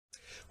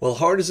Well,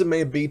 hard as it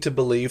may be to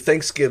believe,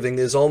 Thanksgiving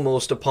is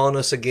almost upon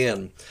us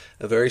again.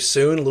 Very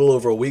soon, a little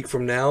over a week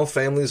from now,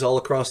 families all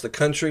across the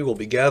country will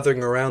be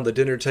gathering around the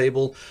dinner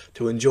table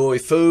to enjoy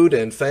food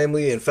and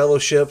family and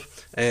fellowship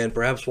and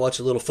perhaps watch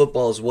a little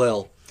football as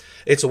well.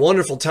 It's a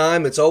wonderful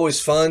time. It's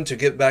always fun to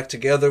get back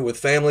together with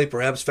family,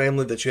 perhaps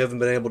family that you haven't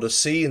been able to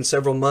see in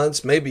several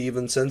months, maybe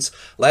even since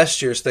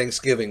last year's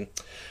Thanksgiving.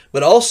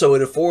 But also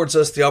it affords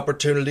us the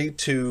opportunity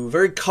to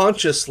very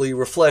consciously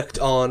reflect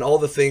on all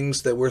the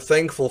things that we're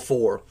thankful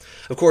for.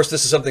 Of course,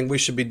 this is something we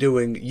should be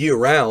doing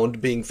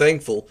year-round, being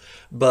thankful,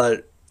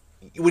 but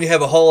when you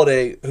have a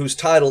holiday whose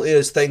title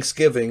is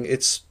Thanksgiving,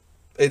 it's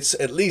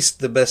at least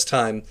the best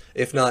time,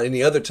 if not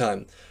any other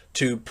time,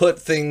 to put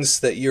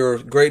things that you're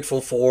grateful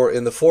for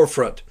in the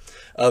forefront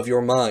of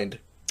your mind.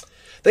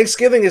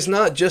 Thanksgiving is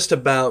not just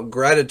about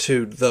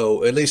gratitude,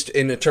 though, at least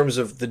in terms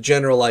of the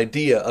general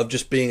idea of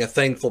just being a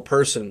thankful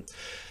person.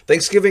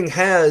 Thanksgiving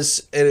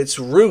has, at its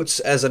roots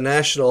as a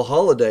national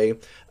holiday,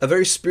 a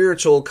very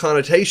spiritual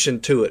connotation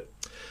to it.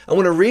 I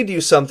want to read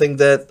you something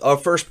that our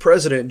first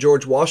president,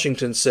 George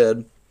Washington,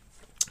 said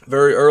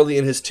very early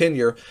in his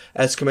tenure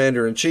as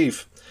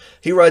Commander-in-Chief.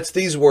 He writes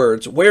these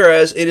words,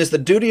 "Whereas it is the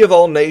duty of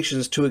all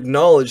nations to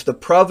acknowledge the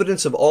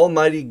providence of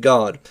Almighty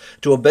God,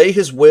 to obey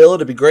His will,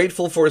 to be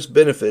grateful for His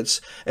benefits,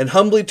 and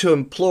humbly to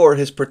implore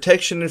His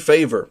protection and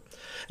favor.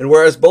 And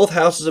whereas both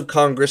houses of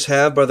Congress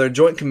have, by their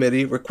joint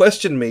committee,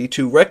 requested me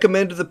to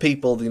recommend to the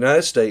people of the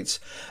United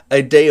States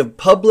a day of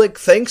public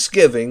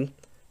thanksgiving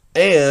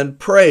and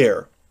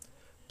prayer,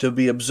 to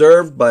be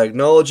observed by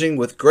acknowledging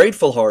with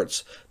grateful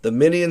hearts the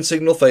many and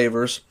signal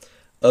favors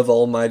of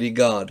Almighty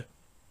God."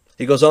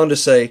 He goes on to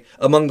say,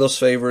 among those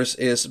favors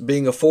is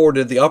being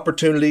afforded the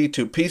opportunity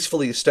to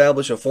peacefully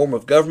establish a form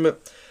of government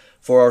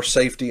for our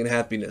safety and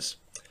happiness.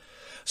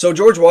 So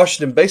George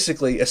Washington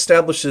basically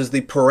establishes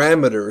the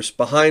parameters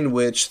behind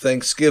which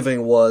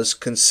Thanksgiving was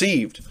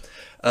conceived.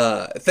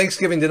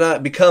 Thanksgiving did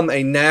not become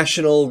a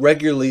national,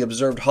 regularly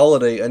observed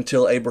holiday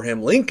until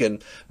Abraham Lincoln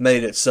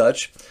made it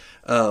such,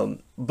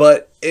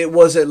 but it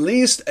was at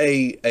least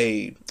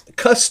a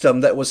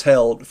custom that was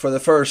held for the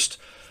first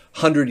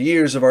 100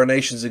 years of our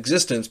nation's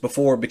existence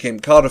before it became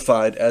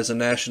codified as a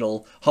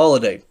national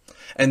holiday.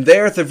 And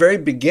there at the very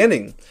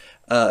beginning,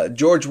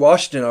 George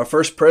Washington, our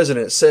first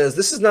president, says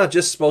this is not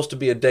just supposed to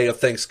be a day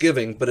of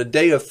Thanksgiving, but a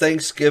day of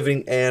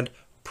thanksgiving and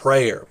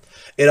prayer.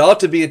 It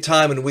ought to be a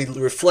time when we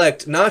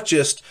reflect not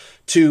just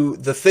to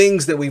the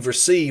things that we've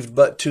received,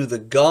 but to the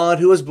God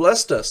who has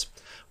blessed us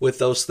with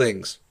those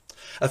things.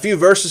 A few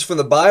verses from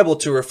the Bible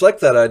to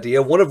reflect that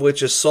idea, one of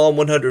which is Psalm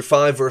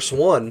 105, verse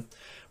 1,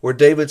 where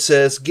David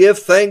says, "Give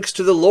thanks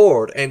to the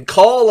Lord and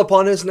call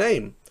upon His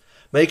name.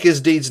 Make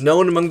His deeds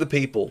known among the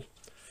people."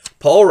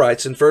 Paul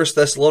writes in 1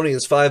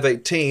 Thessalonians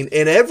 5:18,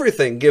 "In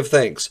everything give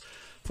thanks,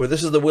 for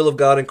this is the will of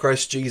God in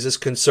Christ Jesus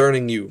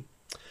concerning you."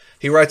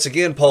 He writes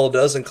again, Paul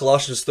does, in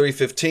Colossians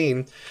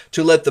 3:15,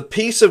 "To let the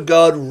peace of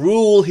God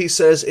rule," he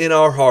says, "in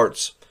our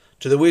hearts,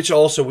 to the which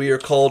also we are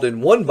called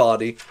in one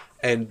body,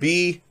 and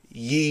be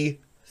ye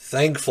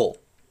thankful."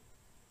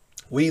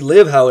 We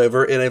live,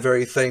 however, in a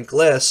very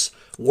thankless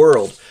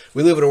world.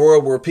 We live in a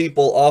world where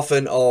people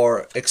often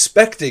are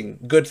expecting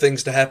good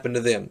things to happen to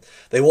them.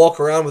 They walk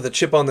around with a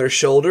chip on their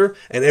shoulder,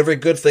 and every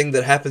good thing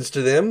that happens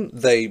to them,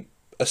 they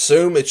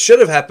assume it should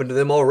have happened to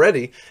them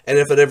already, and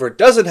if it ever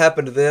doesn't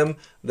happen to them,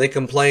 they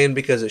complain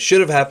because it should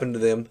have happened to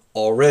them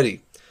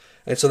already.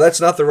 And so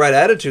that's not the right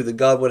attitude that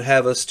God would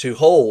have us to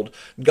hold.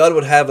 God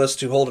would have us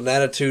to hold an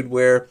attitude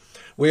where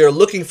we are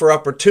looking for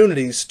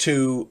opportunities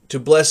to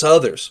bless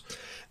others,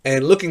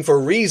 and looking for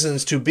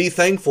reasons to be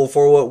thankful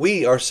for what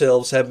we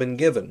ourselves have been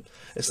given.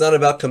 It's not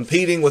about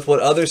competing with what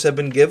others have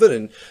been given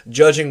and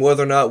judging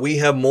whether or not we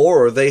have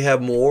more or they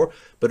have more,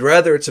 but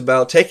rather it's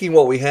about taking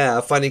what we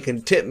have, finding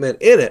contentment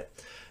in it,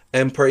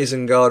 and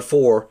praising God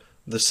for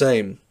the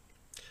same.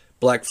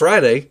 Black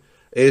Friday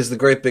is the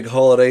great big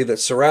holiday that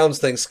surrounds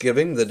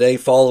Thanksgiving, the day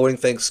following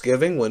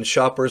Thanksgiving, when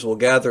shoppers will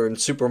gather in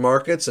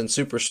supermarkets and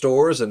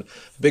superstores and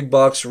big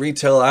box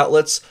retail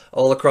outlets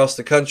all across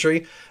the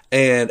country,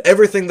 and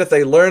everything that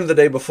they learned the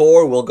day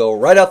before will go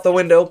right out the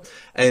window,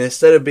 and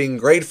instead of being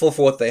grateful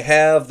for what they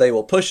have, they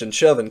will push and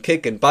shove and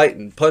kick and bite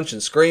and punch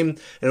and scream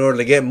in order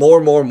to get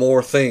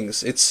more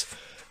things. It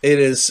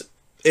is,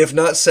 if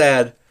not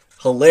sad,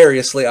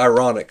 hilariously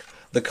ironic,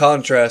 the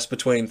contrast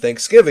between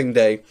Thanksgiving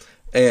Day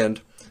and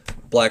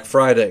Black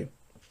Friday.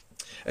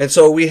 And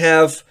so we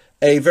have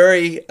a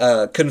very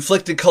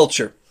conflicted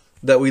culture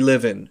that we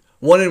live in.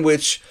 One in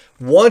which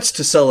wants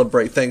to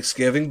celebrate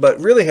Thanksgiving, but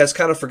really has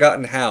kind of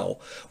forgotten how.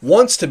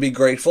 Wants to be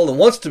grateful and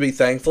wants to be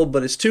thankful,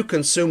 but is too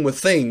consumed with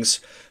things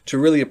to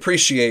really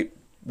appreciate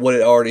what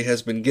it already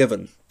has been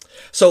given.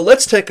 So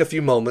let's take a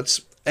few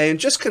moments and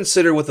just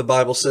consider what the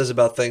Bible says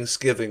about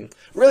Thanksgiving.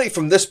 Really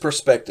from this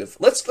perspective,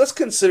 let's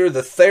consider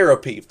the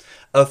therapy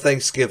of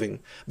Thanksgiving.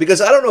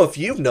 Because I don't know if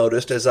you've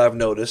noticed, as I've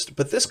noticed,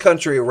 but this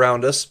country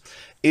around us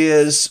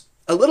is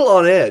a little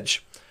on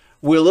edge.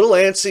 We're a little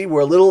antsy,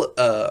 we're a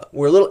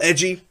little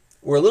edgy,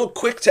 we're a little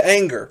quick to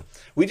anger.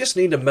 we just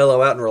need to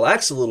mellow out and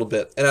relax a little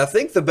bit. And I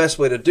think the best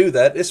way to do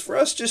that is for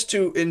us just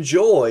to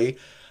enjoy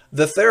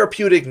the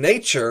therapeutic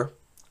nature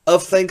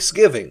of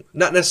Thanksgiving.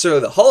 Not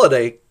necessarily the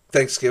holiday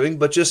Thanksgiving,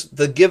 but just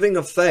the giving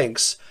of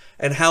thanks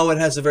and how it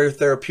has a very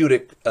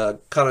therapeutic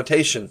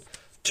connotation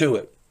to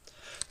it.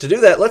 To do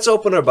that, let's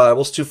open our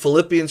Bibles to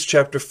Philippians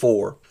chapter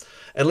 4,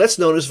 and let's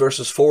notice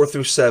verses 4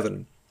 through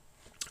 7,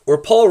 where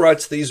Paul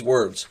writes these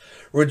words,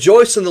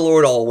 "Rejoice in the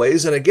Lord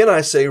always, and again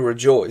I say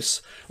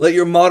rejoice. Let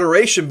your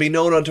moderation be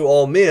known unto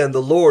all men,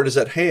 the Lord is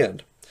at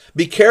hand.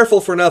 Be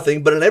careful for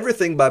nothing, but in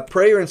everything by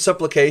prayer and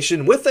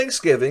supplication with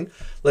thanksgiving,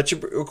 let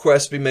your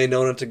requests be made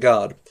known unto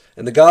God.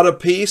 And the God of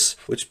peace,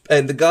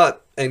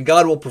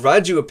 God will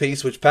provide you a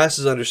peace which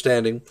passes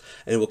understanding,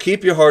 and will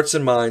keep your hearts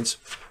and minds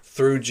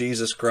through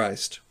Jesus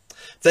Christ."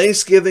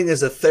 Thanksgiving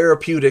is a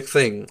therapeutic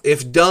thing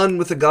if done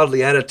with a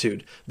godly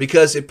attitude,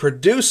 because it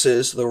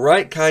produces the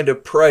right kind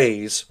of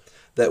praise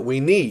that we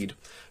need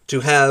to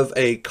have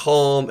a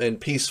calm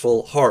and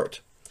peaceful heart.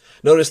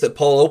 Notice that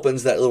Paul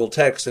opens that little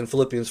text in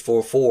Philippians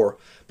 4:4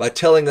 by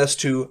telling us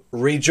to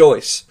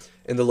rejoice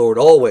in the Lord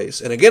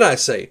always. And again I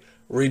say,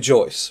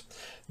 rejoice.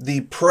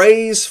 The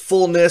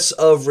praisefulness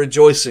of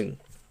rejoicing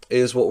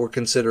is what we're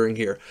considering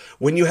here.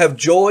 When you have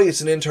joy,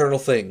 it's an internal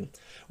thing.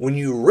 When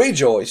you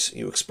rejoice,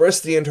 you express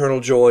the internal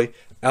joy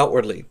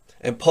outwardly.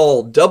 And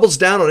Paul doubles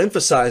down on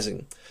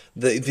emphasizing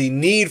the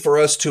need for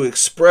us to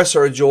express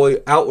our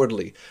joy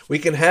outwardly. We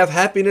can have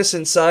happiness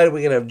inside,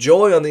 we can have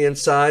joy on the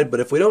inside, but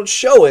if we don't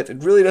show it,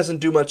 it really doesn't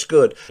do much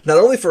good. Not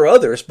only for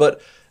others, but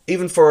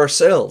even for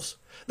ourselves.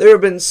 There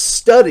have been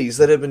studies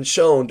that have been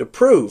shown to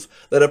prove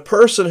that a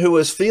person who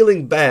is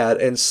feeling bad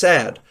and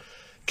sad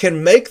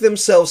can make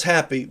themselves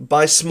happy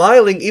by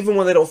smiling even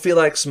when they don't feel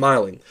like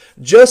smiling.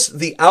 Just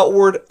the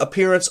outward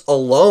appearance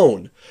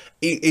alone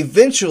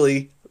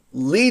eventually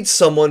leads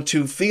someone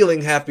to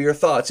feeling happier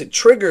thoughts. It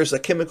triggers a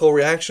chemical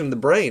reaction in the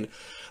brain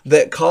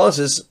that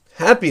causes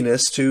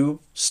happiness to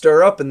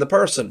stir up in the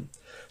person.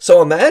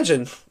 So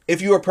imagine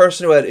if you were a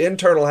person who had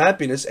internal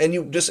happiness and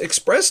you just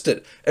expressed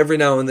it every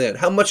now and then,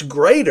 how much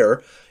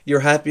greater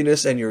your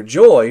happiness and your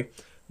joy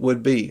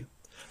would be.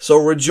 So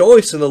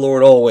rejoice in the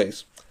Lord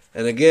always.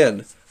 And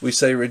again, we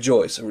say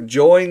rejoice.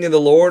 Rejoicing in the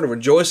Lord,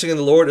 rejoicing in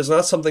the Lord is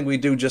not something we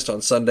do just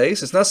on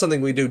Sundays. It's not something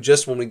we do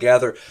just when we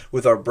gather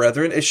with our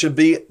brethren. It should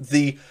be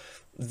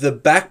the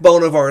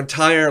backbone of our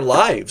entire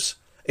lives.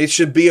 It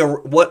should be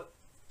what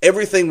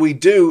everything we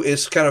do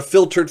is kind of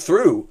filtered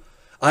through.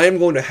 I am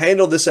going to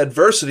handle this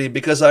adversity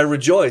because I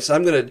rejoice.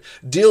 I'm going to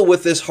deal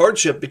with this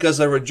hardship because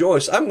I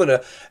rejoice. I'm going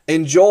to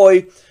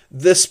enjoy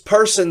this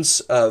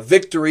person's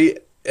victory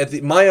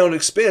at my own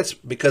expense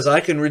because I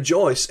can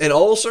rejoice in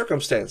all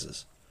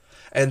circumstances.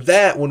 And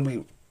that, when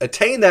we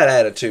attain that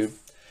attitude,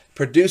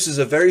 produces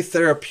a very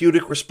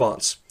therapeutic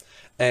response.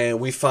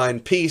 And we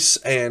find peace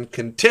and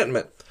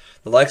contentment,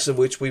 the likes of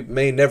which we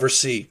may never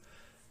see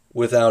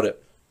without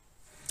it.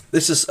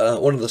 This is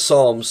one of the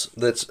Psalms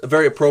that's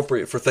very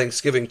appropriate for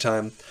Thanksgiving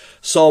time.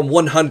 Psalm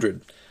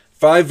 100,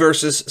 5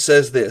 verses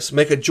says this,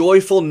 "Make a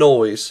joyful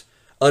noise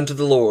unto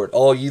the Lord,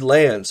 all ye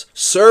lands.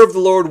 Serve the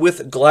Lord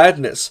with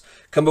gladness.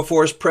 Come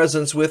before his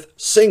presence with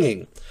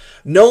singing.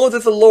 Know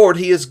that the Lord,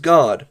 he is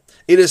God.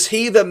 It is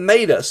he that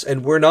made us,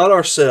 and we're not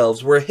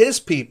ourselves. We're his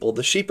people,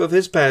 the sheep of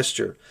his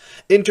pasture.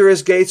 Enter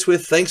his gates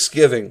with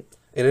thanksgiving,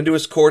 and into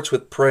his courts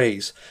with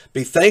praise.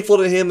 Be thankful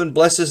to him and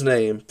bless his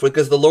name,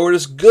 because the Lord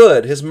is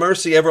good, his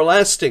mercy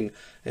everlasting,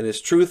 and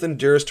his truth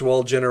endures to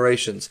all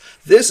generations."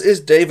 This is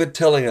David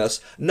telling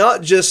us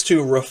not just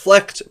to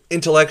reflect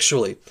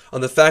intellectually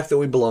on the fact that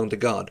we belong to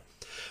God,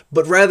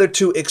 but rather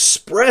to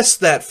express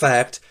that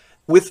fact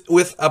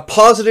with a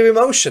positive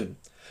emotion.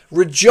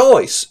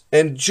 Rejoice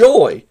and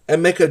joy,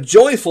 and make a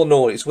joyful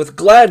noise with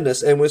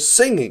gladness and with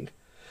singing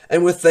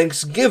and with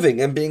thanksgiving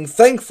and being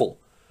thankful,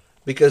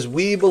 because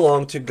we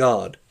belong to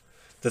God.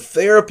 The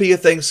therapy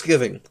of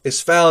thanksgiving is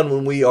found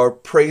when we are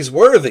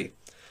praiseworthy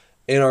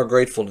in our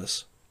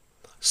gratefulness.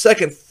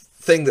 Second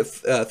thing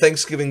that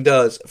Thanksgiving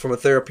does from a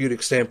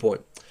therapeutic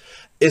standpoint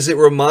is it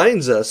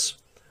reminds us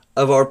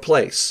of our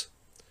place.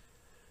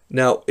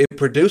 Now, it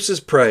produces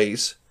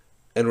praise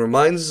and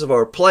reminds us of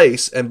our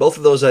place, and both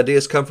of those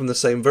ideas come from the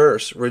same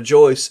verse.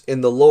 Rejoice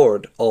in the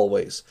Lord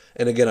always.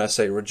 And again, I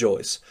say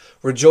rejoice.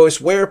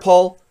 Rejoice where,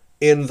 Paul?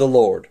 In the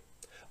Lord.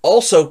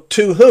 Also,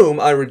 to whom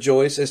I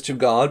rejoice is to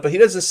God, but he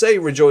doesn't say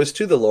rejoice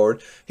to the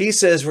Lord. He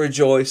says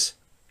rejoice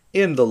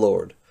in the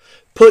Lord.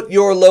 Put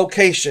your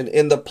location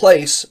in the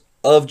place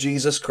of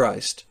Jesus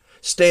Christ.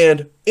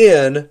 Stand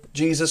in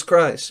Jesus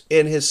Christ,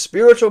 in his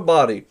spiritual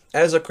body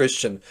as a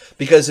Christian,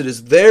 because it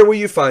is there where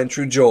you find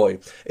true joy.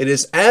 It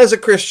is as a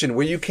Christian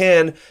where you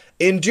can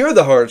endure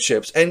the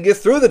hardships and get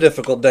through the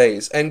difficult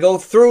days and go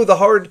through the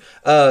hard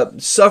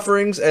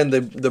sufferings and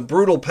the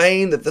brutal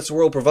pain that this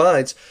world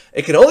provides.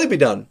 It can only be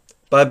done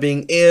by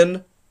being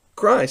in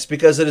Christ,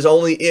 because it is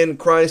only in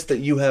Christ that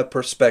you have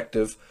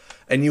perspective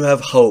and you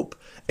have hope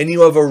and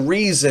you have a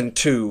reason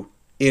to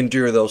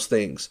endure those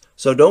things.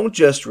 So don't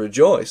just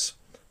rejoice,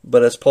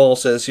 but as Paul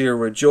says here,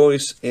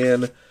 rejoice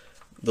in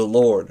the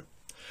Lord.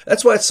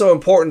 That's why it's so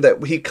important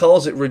that he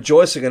calls it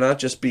rejoicing and not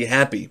just be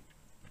happy.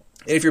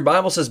 And if your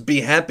Bible says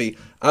be happy,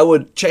 I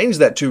would change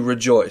that to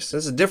rejoice.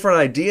 That's a different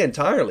idea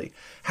entirely.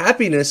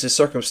 Happiness is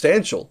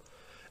circumstantial.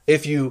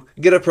 If you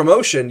get a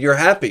promotion, you're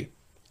happy.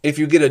 If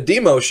you get a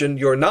demotion,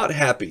 you're not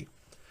happy.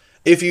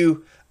 If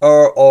you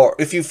or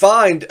if you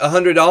find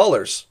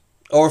 $100,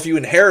 or if you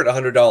inherit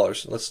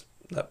 $100, let's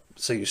not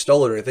say you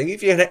stole it or anything.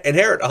 If you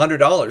inherit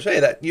 $100, hey,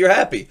 that you're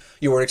happy.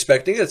 You weren't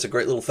expecting it. It's a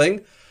great little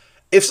thing.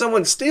 If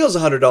someone steals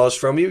 $100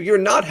 from you, you're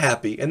not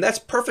happy, and that's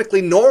perfectly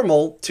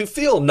normal to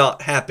feel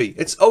not happy.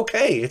 It's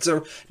okay. It's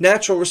a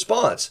natural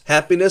response.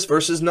 Happiness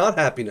versus not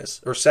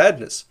happiness or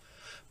sadness.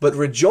 But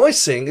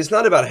rejoicing is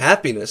not about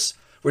happiness.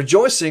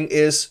 Rejoicing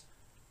is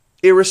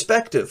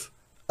irrespective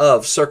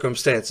of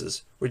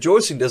circumstances.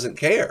 Rejoicing doesn't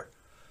care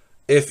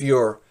if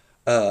your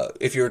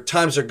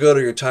times are good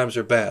or your times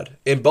are bad.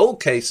 In both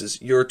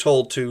cases, you're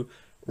told to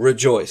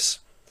rejoice.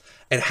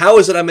 And how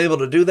is it I'm able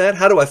to do that?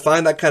 How do I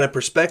find that kind of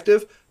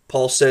perspective?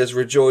 Paul says,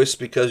 rejoice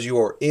because you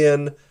are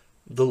in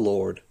the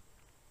Lord.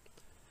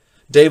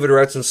 David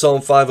writes in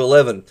Psalm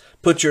 5:11,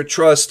 put your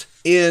trust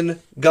in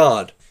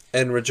God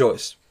and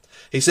rejoice.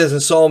 He says in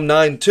Psalm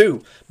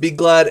 9:2, be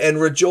glad and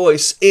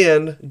rejoice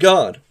in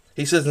God.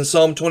 He says in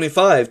Psalm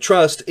 25,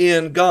 trust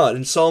in God.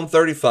 In Psalm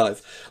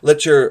 35, let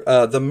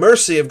the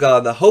mercy of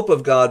God, the hope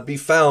of God be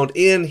found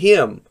in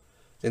Him.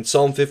 In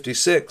Psalm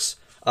 56,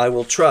 I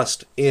will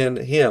trust in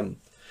Him.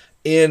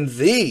 In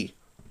Thee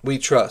we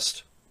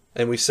trust.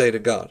 And we say to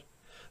God,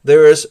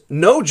 there is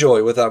no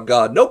joy without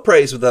God, no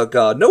praise without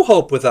God, no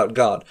hope without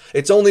God.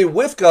 It's only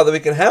with God that we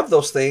can have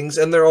those things,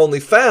 and they're only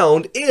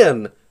found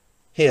in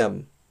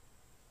Him.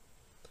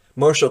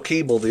 Marshall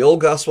Keeble, the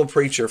old gospel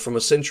preacher from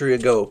a century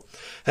ago,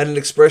 had an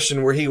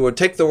expression where he would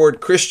take the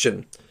word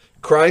Christian,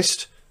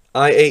 Christ,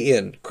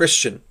 I-A-N,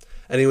 Christian,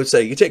 and he would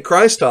say, you take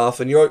Christ off,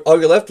 and all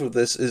you're left with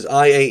this is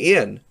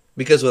I-A-N,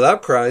 because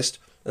without Christ,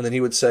 and then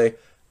he would say,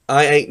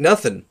 I ain't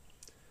nothing.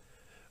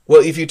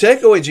 Well, if you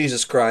take away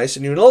Jesus Christ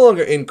and you're no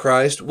longer in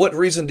Christ, what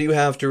reason do you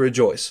have to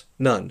rejoice?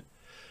 None.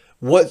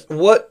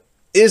 What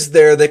is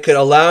there that could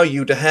allow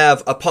you to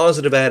have a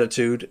positive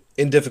attitude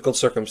in difficult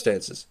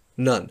circumstances?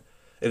 None.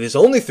 It is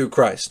only through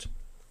Christ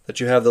that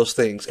you have those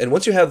things. And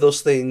once you have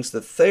those things, the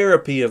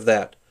therapy of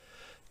that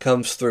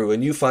comes through,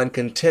 and you find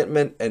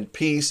contentment and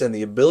peace and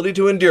the ability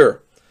to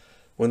endure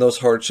when those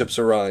hardships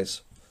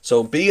arise.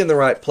 So be in the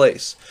right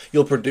place.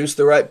 You'll produce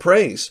the right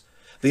praise.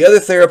 The other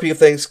therapy of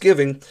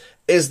thanksgiving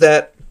is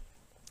that,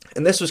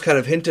 and this was kind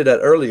of hinted at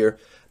earlier,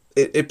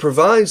 it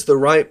provides the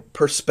right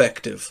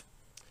perspective.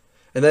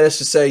 And that is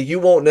to say, you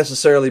won't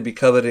necessarily be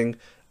coveting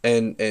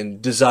and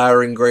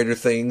desiring greater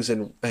things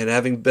and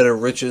having better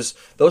riches.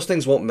 Those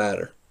things won't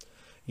matter.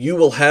 You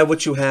will have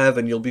what you have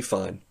and you'll be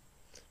fine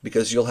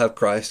because you'll have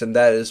Christ, and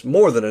that is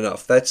more than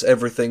enough. That's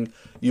everything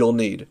you'll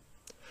need.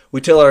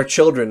 We tell our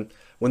children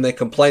when they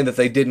complain that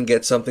they didn't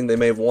get something they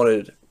may have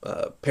wanted,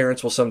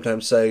 parents will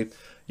sometimes say,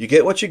 you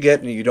get what you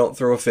get and you don't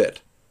throw a fit.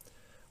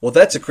 Well,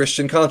 that's a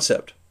Christian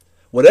concept.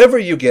 Whatever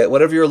you get,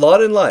 whatever your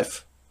lot in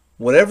life,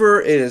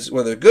 whatever it is,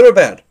 whether good or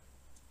bad,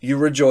 you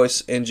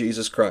rejoice in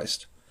Jesus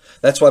Christ.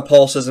 That's why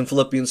Paul says in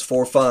Philippians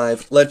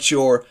 4:5, let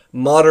your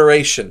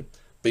moderation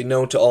be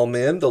known to all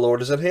men, the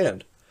Lord is at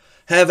hand.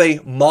 Have a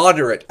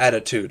moderate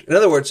attitude. In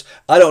other words,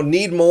 I don't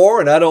need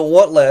more and I don't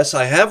want less.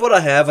 I have what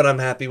I have and I'm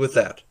happy with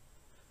that.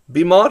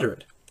 Be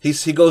moderate. He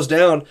goes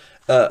on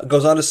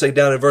to say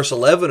down in verse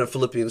 11 of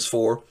Philippians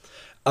 4,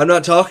 I'm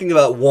not talking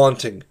about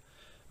wanting,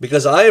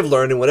 because I have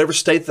learned in whatever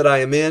state that I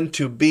am in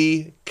to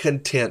be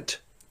content.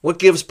 What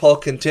gives Paul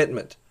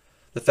contentment?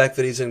 The fact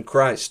that he's in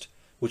Christ,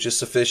 which is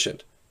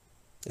sufficient.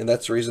 And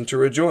that's reason to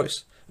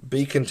rejoice.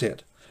 Be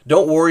content.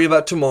 Don't worry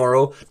about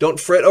tomorrow. Don't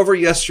fret over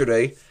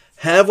yesterday.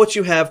 Have what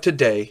you have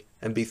today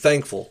and be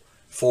thankful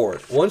for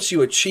it. Once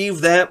you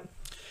achieve that,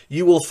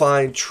 you will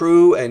find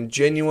true and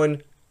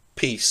genuine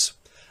peace.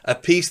 A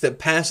peace that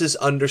passes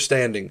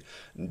understanding.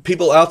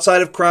 People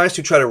outside of Christ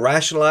who try to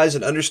rationalize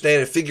and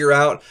understand and figure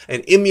out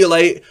and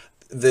emulate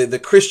the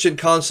Christian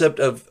concept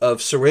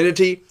of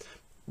serenity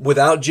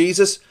without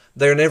Jesus,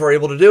 they're never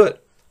able to do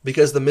it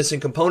because the missing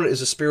component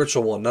is a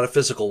spiritual one, not a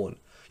physical one.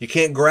 You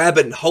can't grab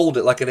it and hold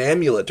it like an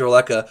amulet or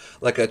like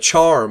a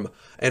charm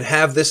and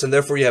have this and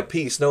therefore you have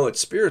peace. No, it's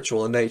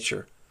spiritual in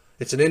nature.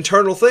 It's an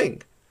internal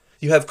thing.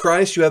 You have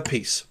Christ, you have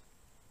peace.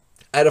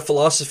 I had a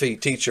philosophy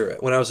teacher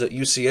when I was at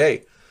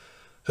UCA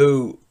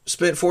who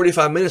spent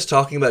 45 minutes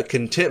talking about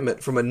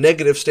contentment from a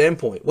negative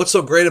standpoint. What's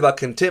so great about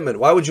contentment?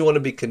 Why would you want to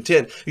be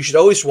content? You should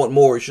always want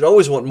more. You should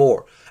always want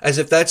more. As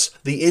if that's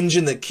the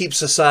engine that keeps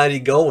society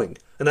going.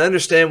 And I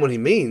understand what he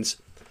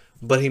means,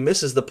 but he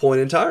misses the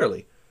point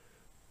entirely.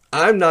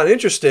 I'm not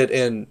interested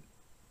in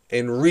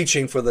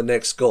reaching for the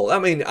next goal. I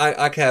mean,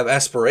 I can have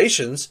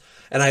aspirations,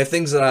 and I have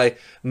things that I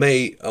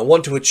may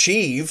want to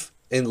achieve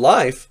in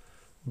life,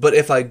 but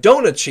if I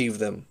don't achieve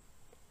them,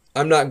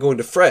 I'm not going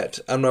to fret.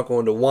 I'm not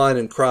going to whine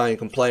and cry and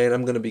complain.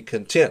 I'm going to be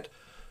content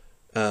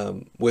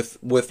with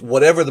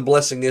whatever the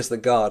blessing is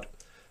that God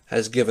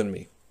has given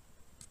me.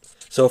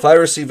 So if I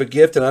receive a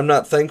gift and I'm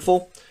not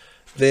thankful,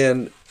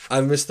 then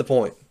I've missed the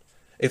point.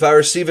 If I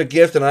receive a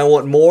gift and I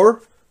want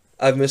more,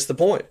 I've missed the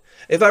point.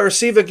 If I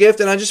receive a gift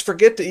and I just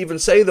forget to even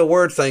say the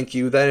word thank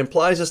you, that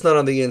implies it's not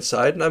on the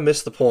inside, and I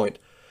missed the point.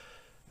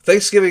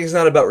 Thanksgiving is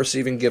not about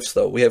receiving gifts,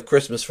 though. We have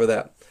Christmas for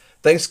that.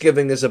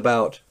 Thanksgiving is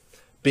about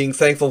being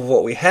thankful for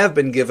what we have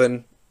been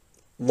given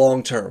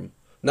long term.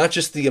 Not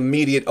just the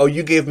immediate, oh,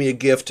 you gave me a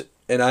gift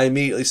and I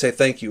immediately say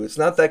thank you. It's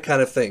not that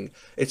kind of thing.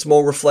 It's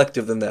more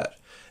reflective than that.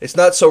 It's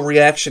not so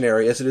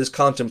reactionary as it is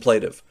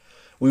contemplative.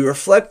 We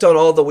reflect on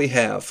all that we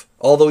have,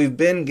 all that we've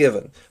been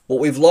given, what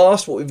we've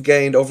lost, what we've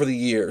gained over the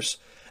years,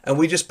 and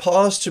we just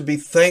pause to be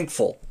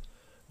thankful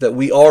that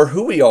we are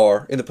who we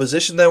are in the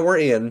position that we're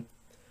in,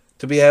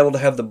 to be able to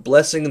have the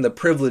blessing and the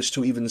privilege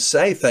to even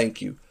say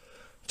thank you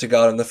to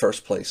God in the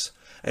first place.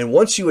 And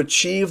once you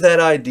achieve that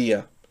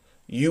idea,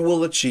 you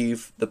will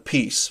achieve the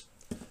peace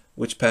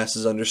which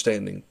passes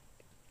understanding.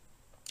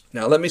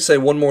 Now, let me say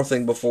one more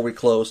thing before we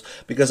close,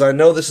 because I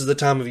know this is the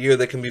time of year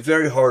that can be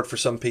very hard for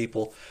some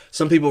people.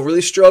 Some people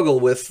really struggle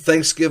with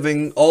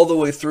Thanksgiving all the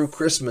way through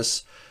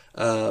Christmas,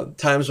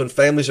 times when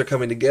families are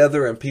coming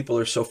together and people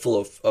are so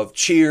full of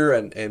cheer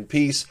and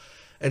peace.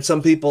 And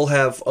some people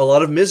have a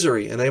lot of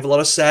misery and they have a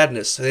lot of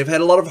sadness and they've had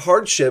a lot of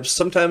hardships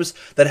sometimes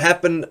that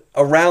happen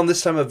around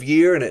this time of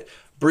year, and it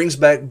brings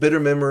back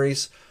bitter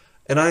memories.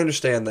 And I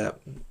understand that.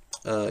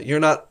 You're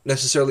not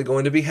necessarily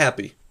going to be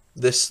happy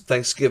this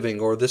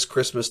Thanksgiving or this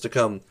Christmas to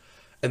come,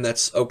 and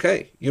that's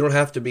okay. You don't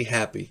have to be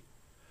happy.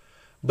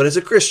 But as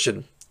a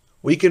Christian,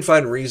 we can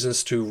find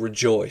reasons to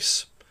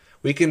rejoice.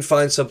 We can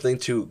find something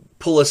to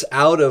pull us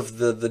out of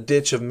the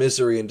ditch of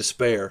misery and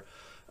despair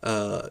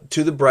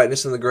to the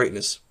brightness and the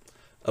greatness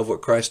of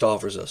what Christ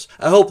offers us.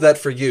 I hope that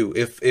for you,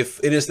 if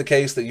it is the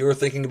case that you're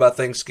thinking about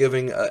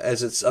Thanksgiving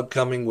as it's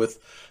upcoming with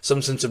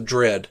some sense of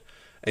dread,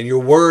 and you're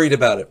worried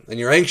about it, and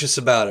you're anxious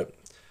about it,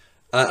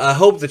 I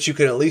hope that you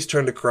can at least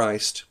turn to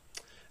Christ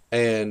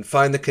and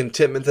find the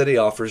contentment that He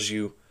offers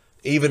you,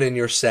 even in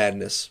your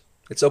sadness.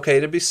 It's okay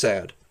to be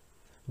sad,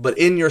 but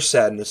in your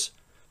sadness,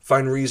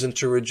 find reason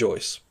to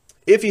rejoice.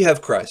 If you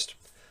have Christ,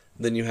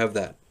 then you have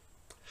that.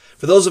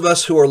 For those of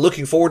us who are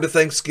looking forward to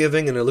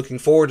Thanksgiving and are looking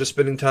forward to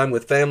spending time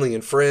with family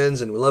and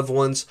friends and loved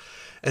ones,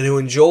 and who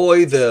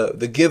enjoy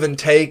the give and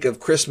take of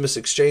Christmas,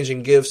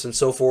 exchanging gifts and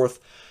so forth,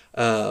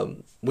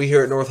 we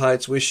here at North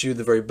Heights wish you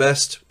the very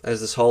best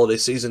as this holiday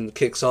season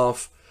kicks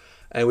off.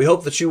 And we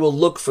hope that you will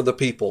look for the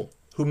people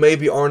who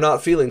maybe are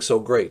not feeling so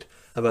great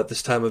about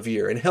this time of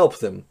year and help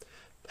them.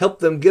 Help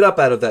them get up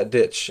out of that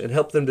ditch and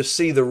help them to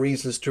see the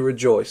reasons to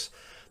rejoice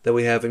that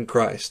we have in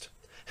Christ.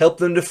 Help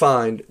them to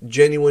find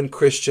genuine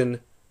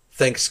Christian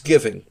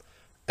thanksgiving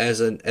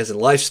as a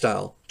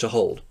lifestyle to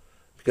hold.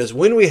 Because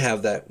when we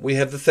have that, we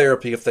have the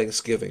therapy of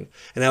thanksgiving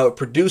and how it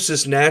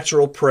produces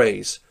natural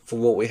praise for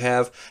what we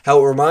have,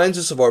 how it reminds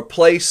us of our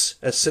place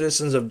as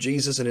citizens of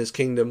Jesus and His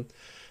kingdom,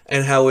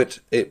 and how it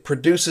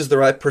produces the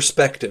right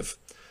perspective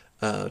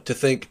to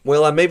think,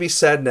 well, I may be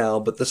sad now,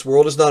 but this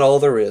world is not all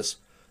there is.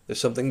 There's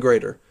something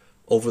greater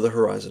over the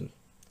horizon.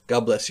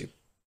 God bless you.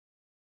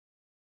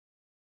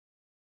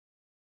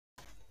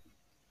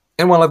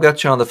 And while I've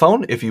got you on the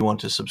phone, if you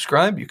want to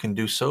subscribe, you can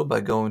do so by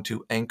going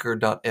to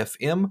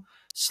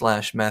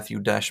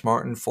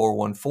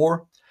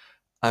anchor.fm/Matthew-Martin414.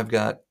 I've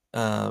got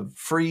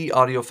free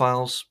audio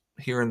files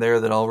here and there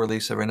that I'll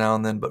release every now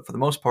and then, but for the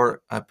most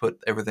part, I put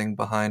everything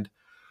behind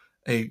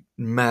a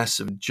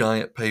massive,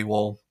 giant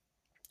paywall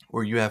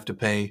where you have to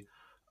pay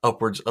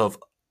upwards of,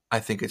 I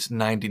think it's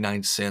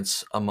 99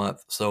 cents a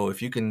month. So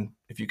if you can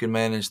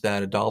manage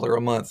that, $1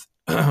 a month,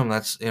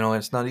 that's,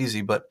 it's not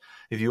easy, but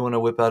if you want to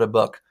whip out a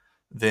buck,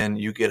 then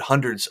you get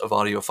hundreds of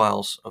audio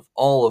files of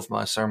all of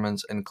my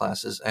sermons and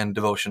classes and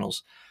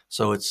devotionals.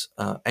 So it's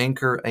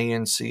Anchor,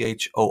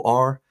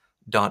 anchor.fm/Matthew,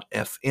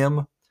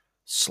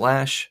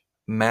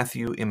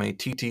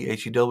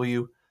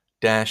 MATTHEW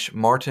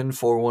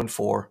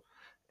 -Martin414,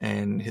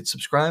 and hit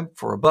subscribe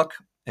for $1,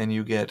 and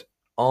you get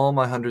all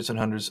my hundreds and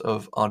hundreds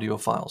of audio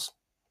files.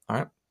 All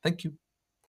right. Thank you.